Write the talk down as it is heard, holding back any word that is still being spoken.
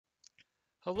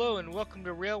Hello and welcome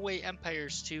to Railway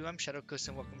Empires 2. I'm Shadow Coast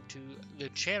and welcome to the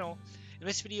channel. In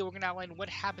this video, we're going to outline what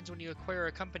happens when you acquire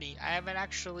a company. A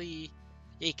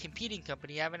competing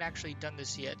company, I haven't actually done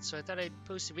this yet, so I thought I'd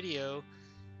post a video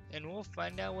and we'll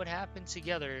find out what happens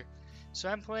together. So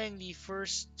I'm playing the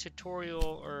first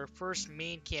tutorial or first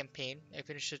main campaign. I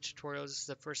finished the tutorial, this is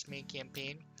the first main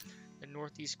campaign, the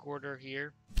northeast corridor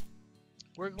here.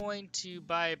 We're going to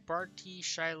buy Barty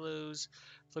Shiloh's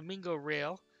Flamingo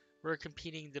Rail. We're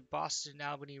competing the Boston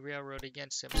Albany Railroad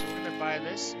against him. So we're going to buy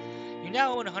this. You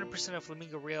now own 100% of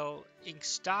Flamingo Rail Inc.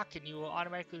 stock, and you will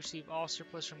automatically receive all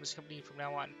surplus from this company from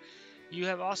now on. You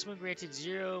have also been granted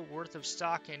 0 worth of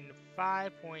stock and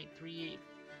 5.387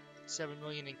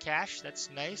 million in cash. That's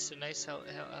nice, a nice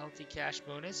healthy cash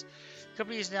bonus. The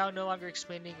company is now no longer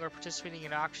expanding or participating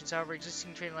in auctions. However,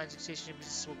 existing train lines and station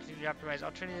business will continue to optimize.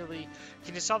 Alternatively, you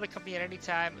can dissolve the company at any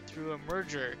time through a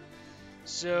merger.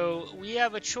 So we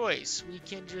have a choice. We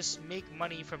can just make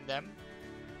money from them,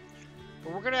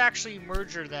 but we're going to actually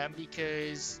merger them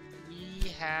because we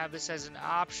have this as an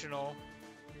optional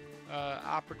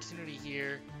opportunity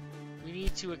here. We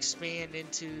need to expand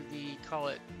into the, call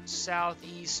it,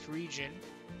 southeast region.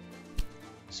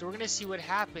 So we're going to see what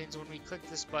happens when we click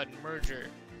this button,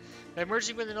 merger. By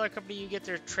merging with another company, you get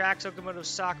their tracks, locomotive,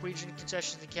 stock, region,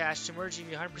 concessions, and cash. To merge, you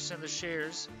need 100% of the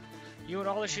shares. You own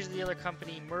all the shares of the other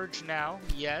company. Merge now.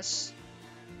 Yes.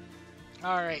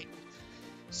 Alright.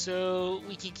 So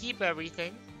we can keep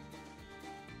everything.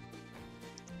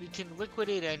 We can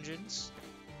liquidate engines.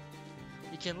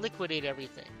 We can liquidate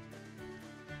everything.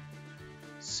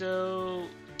 So,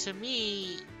 to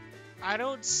me, I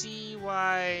don't see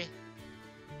why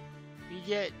we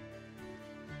get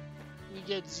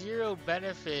 0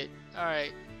 benefit.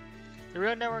 Alright. The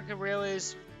rail network of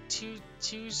railways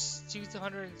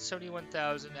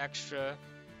 271,000 extra.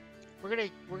 We're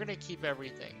gonna keep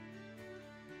everything.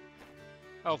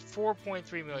 Oh,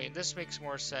 4.3 million. This makes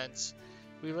more sense.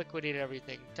 We liquidated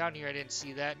everything. Down here I didn't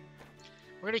see that.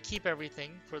 We're gonna keep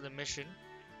everything for the mission.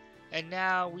 And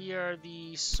now we are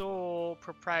the sole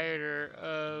proprietor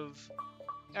of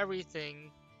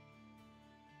everything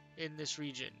in this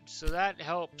region. So that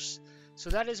helps. So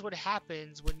that is what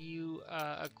happens when you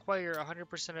acquire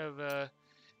 100% of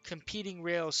competing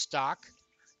rail stock.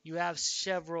 You have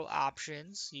several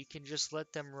options. You can just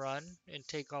let them run and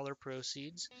take all their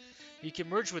proceeds. You can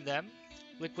merge with them,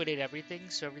 liquidate everything,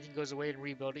 so everything goes away and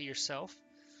rebuild it yourself.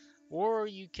 Or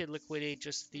you could liquidate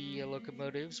just the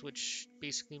locomotives, which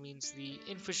basically means the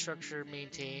infrastructure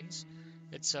maintains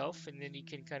itself, and then you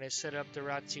can kind of set up the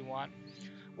routes you want.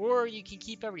 Or you can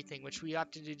keep everything, which we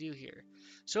opted to do here.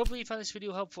 So hopefully you found this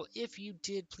video helpful. If you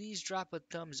did, please drop a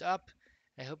thumbs up.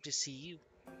 I hope to see you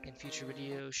in future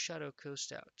videos. Shadow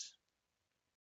Coast out.